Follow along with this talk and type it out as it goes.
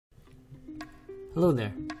Hello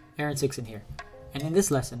there, Aaron6 here, and in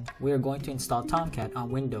this lesson we are going to install Tomcat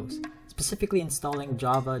on Windows, specifically installing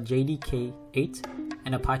Java JDK 8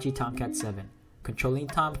 and Apache Tomcat 7, controlling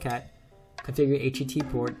Tomcat, configuring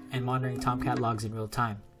HTTP port, and monitoring Tomcat logs in real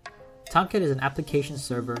time. Tomcat is an application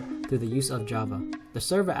server through the use of Java. The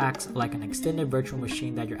server acts like an extended virtual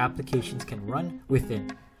machine that your applications can run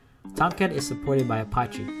within. Tomcat is supported by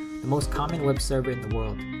Apache, the most common web server in the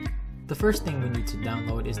world. The first thing we need to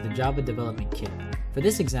download is the Java Development Kit. For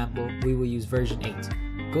this example, we will use version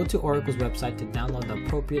 8. Go to Oracle's website to download the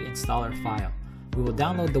appropriate installer file. We will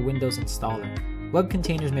download the Windows installer. Web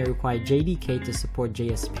containers may require JDK to support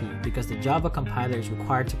JSP because the Java compiler is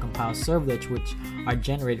required to compile servlets which are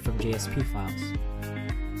generated from JSP files.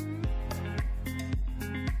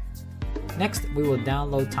 Next, we will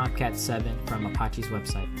download Tomcat 7 from Apache's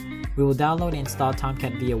website. We will download and install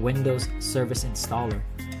Tomcat via Windows Service Installer.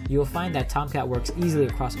 You will find that Tomcat works easily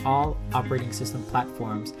across all operating system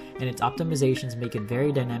platforms, and its optimizations make it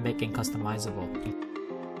very dynamic and customizable.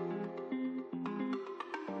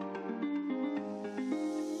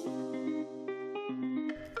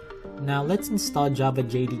 Now let's install Java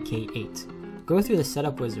JDK 8. Go through the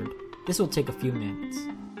setup wizard. This will take a few minutes.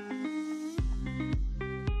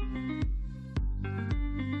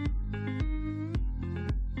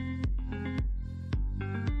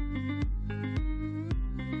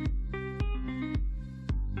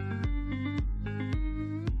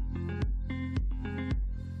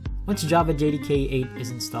 Once Java JDK 8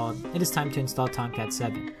 is installed, it is time to install Tomcat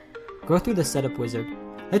 7. Go through the setup wizard.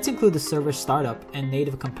 Let's include the server startup and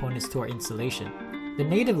native components to our installation. The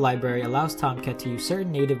native library allows Tomcat to use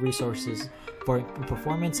certain native resources for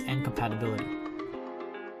performance and compatibility.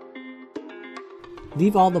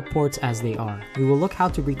 Leave all the ports as they are. We will look how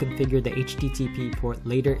to reconfigure the HTTP port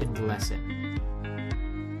later in the lesson.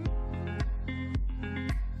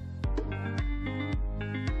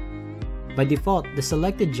 By default, the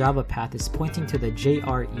selected Java path is pointing to the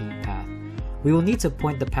JRE path. We will need to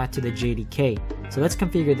point the path to the JDK, so let's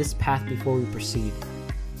configure this path before we proceed.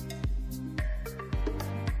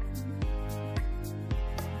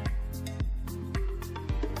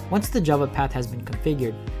 Once the Java path has been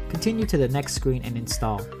configured, continue to the next screen and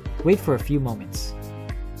install. Wait for a few moments.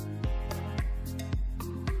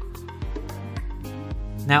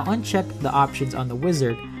 Now uncheck the options on the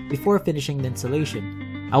wizard before finishing the installation.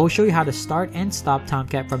 I will show you how to start and stop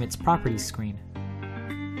Tomcat from its properties screen.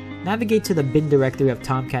 Navigate to the bin directory of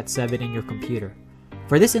Tomcat 7 in your computer.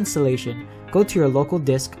 For this installation, go to your local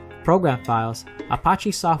disk, Program Files,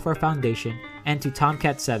 Apache Software Foundation, and to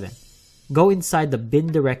Tomcat 7. Go inside the bin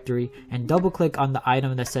directory and double-click on the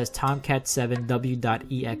item that says Tomcat 7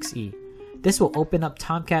 w.exe. This will open up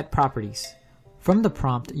Tomcat properties. From the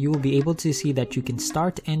prompt, you will be able to see that you can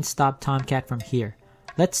start and stop Tomcat from here.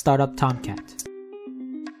 Let's start up Tomcat.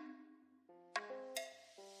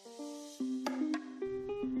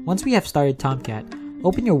 Once we have started Tomcat,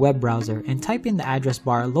 open your web browser and type in the address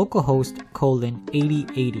bar localhost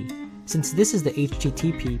 :8080, since this is the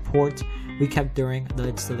HTTP port we kept during the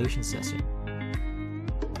installation session.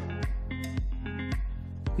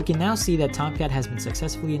 We can now see that Tomcat has been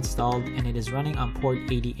successfully installed and it is running on port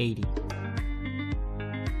 8080.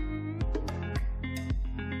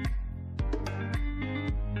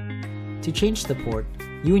 To change the port,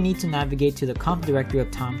 you will need to navigate to the conf directory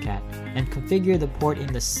of Tomcat and configure the port in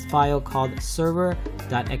the file called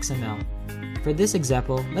server.xml. For this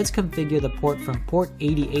example, let's configure the port from port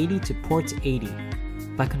 8080 to port 80.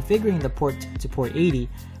 By configuring the port to port 80,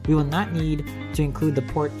 we will not need to include the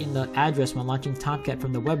port in the address when launching Tomcat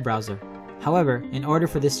from the web browser. However, in order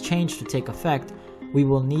for this change to take effect, we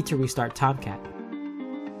will need to restart Tomcat.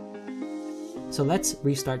 So let's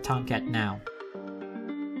restart Tomcat now.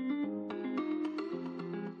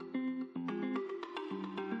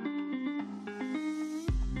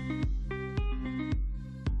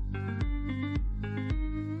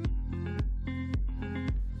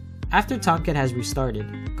 After Tomcat has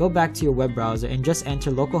restarted, go back to your web browser and just enter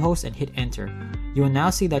localhost and hit enter. You will now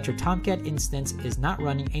see that your Tomcat instance is not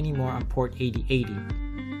running anymore on port 8080.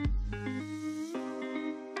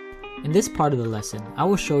 In this part of the lesson, I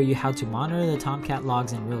will show you how to monitor the Tomcat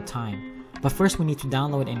logs in real time. But first we need to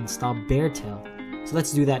download and install BareTail. So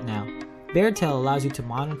let's do that now. BareTail allows you to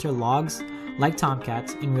monitor logs like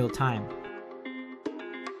Tomcats in real time.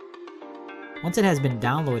 Once it has been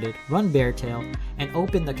downloaded, run BareTail and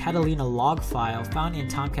open the Catalina log file found in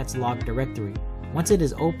Tomcat's log directory. Once it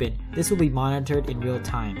is open, this will be monitored in real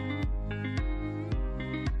time.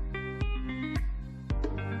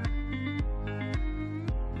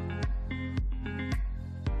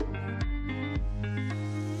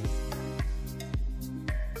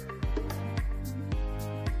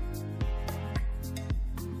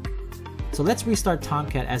 So let's restart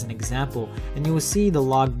Tomcat as an example, and you will see the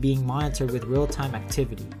log being monitored with real-time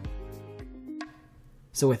activity.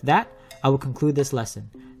 So with that, I will conclude this lesson.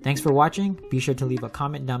 Thanks for watching. Be sure to leave a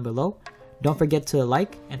comment down below. Don't forget to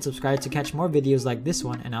like and subscribe to catch more videos like this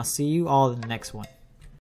one, and I'll see you all in the next one.